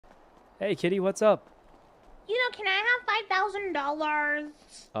Hey, Kitty, what's up? You know, can I have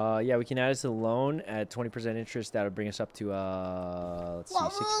 $5,000? Yeah, we can add us a loan at 20% interest. That would bring us up to, let's see,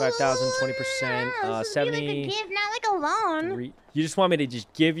 Well, 65,000, 20%, this would be like a gift, not like a loan. You just want me to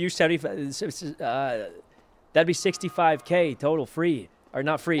just give you 75, that'd be 65K total free. Or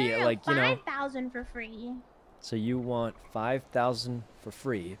not free, No, like, you know. 5,000 for free. So you want 5,000 for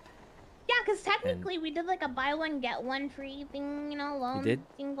free. Yeah, because technically we did like a buy one, get one free thing, you know, loan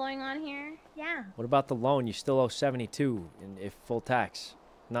thing going on here. Yeah. What about the loan? You still owe 72 if full tax,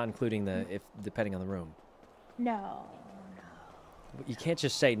 not including the, if depending on the room. No. You can't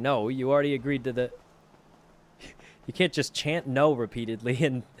just say no. You already agreed to the... You can't just chant no repeatedly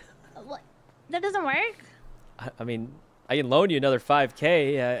and... What? That doesn't work? I mean, I can loan you another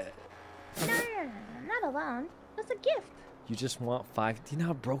 5K. No, not a loan. That's a gift. You just want 5... Do you know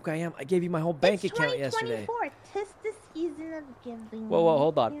how broke I am? I gave you my whole bank account yesterday. It's 'tis the season of giving. Whoa,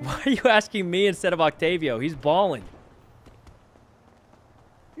 hold on. Yeah. Why are you asking me instead of Octavio? He's balling.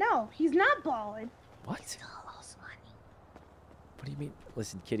 No, he's not balling. What? He still lost money. What do you mean?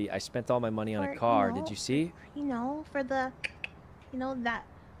 Listen, Kitty, I spent all my money on a car. You know, did you see? You know, for the... You know, that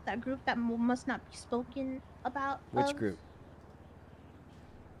group that must not be spoken about. Which group?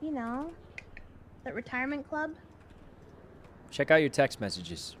 You know, the retirement club. Check out your text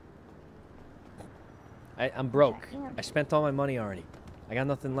messages. I'm broke. I spent all my money already. I got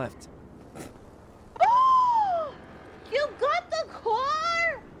nothing left. Oh! You got the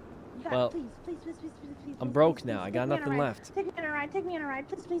car? Well, please, I'm broke now. I got nothing left. Take me on a ride. Take me on a ride.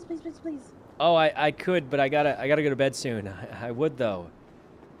 Please. Oh, I could, but I gotta go to bed soon. I would though.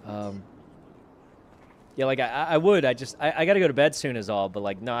 Yeah, like I would. I gotta go to bed soon is all. But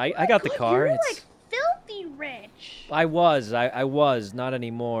like, no, I got the car. You're like filthy rich. I was not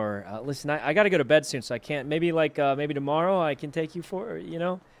anymore. Listen, I gotta go to bed soon, so I can't. Maybe like maybe tomorrow I can take you for, you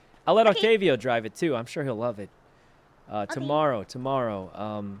know. I'll let Octavio drive it too. I'm sure he'll love it. Tomorrow.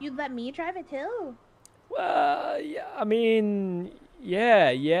 You'd let me drive it too? Well, yeah. I mean,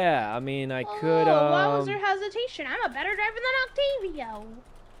 yeah. I mean, I could. Why was there hesitation? I'm a better driver than Octavio.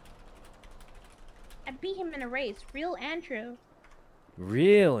 I beat him in a race, real and true.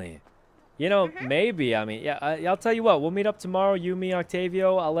 Really? You know, maybe. I mean, yeah. I'll tell you what. We'll meet up tomorrow. You, me,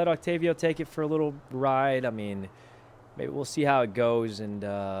 Octavio. I'll let Octavio take it for a little ride. I mean, maybe we'll see how it goes. And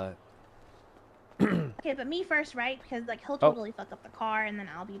okay, but me first, right? Because like he'll totally fuck up the car, and then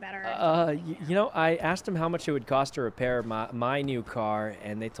I'll be better. You know, I asked him how much it would cost to repair my new car,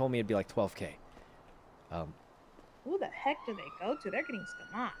 and they told me it'd be like 12K. Who the heck do they go to? They're getting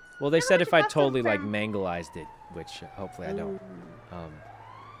scammed. Well, they said if I totally like mangalized it, which hopefully I don't.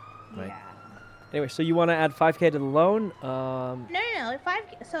 Right. Yeah. Anyway, so you want to add 5K to the loan? No,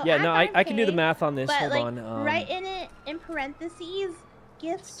 5K. So yeah, no, 5K, I can do the math on this. But Hold like, on. write in it in parentheses,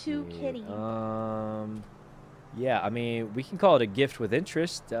 gifts to Kitty. Yeah, I mean, we can call it a gift with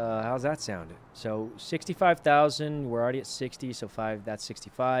interest. How's that sound? So 65,000. We're already at 60, so that's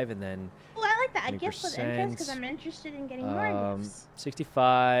 65, and then. Oh, I like that. A gift with interest because I'm interested in getting more gifts.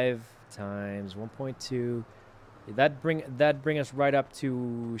 65 times 1.2. That bring us right up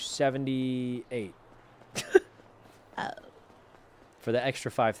to 78. For the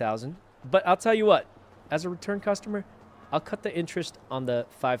extra 5,000. But I'll tell you what, as a return customer, I'll cut the interest on the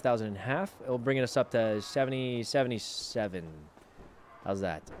 5,000 in half. It'll bring us up to 77. How's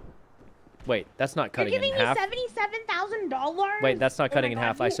that? Wait, that's not cutting in half. You're giving me $77,000? Wait, that's not cutting in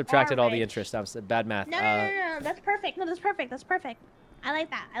half. I subtracted all the interest. That was bad math. No, that's perfect. No, that's perfect. I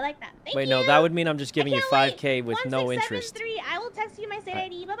like that. Thank you. Wait, no, that would mean I'm just giving you 5K with no interest. 1673. I will text you my state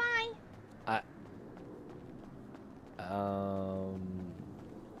ID. Bye-bye.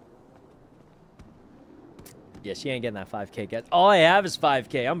 Yeah, she ain't getting that 5K. Guys. All I have is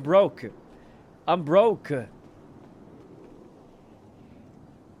 5K. I'm broke.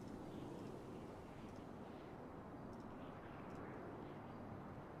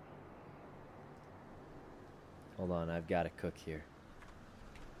 Hold on, I've got to cook here.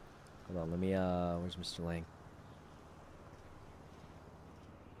 Hold on, let me, where's Mr. Lang?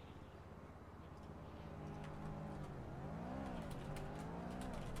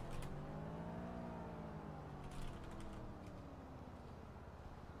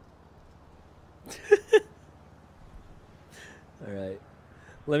 All right.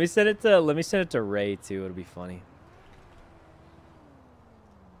 Let me send it to Ray too. It'll be funny.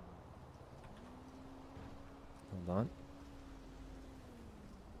 Hold on.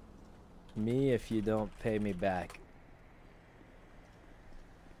 Me if you don't pay me back.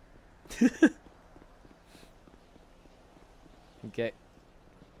 Okay.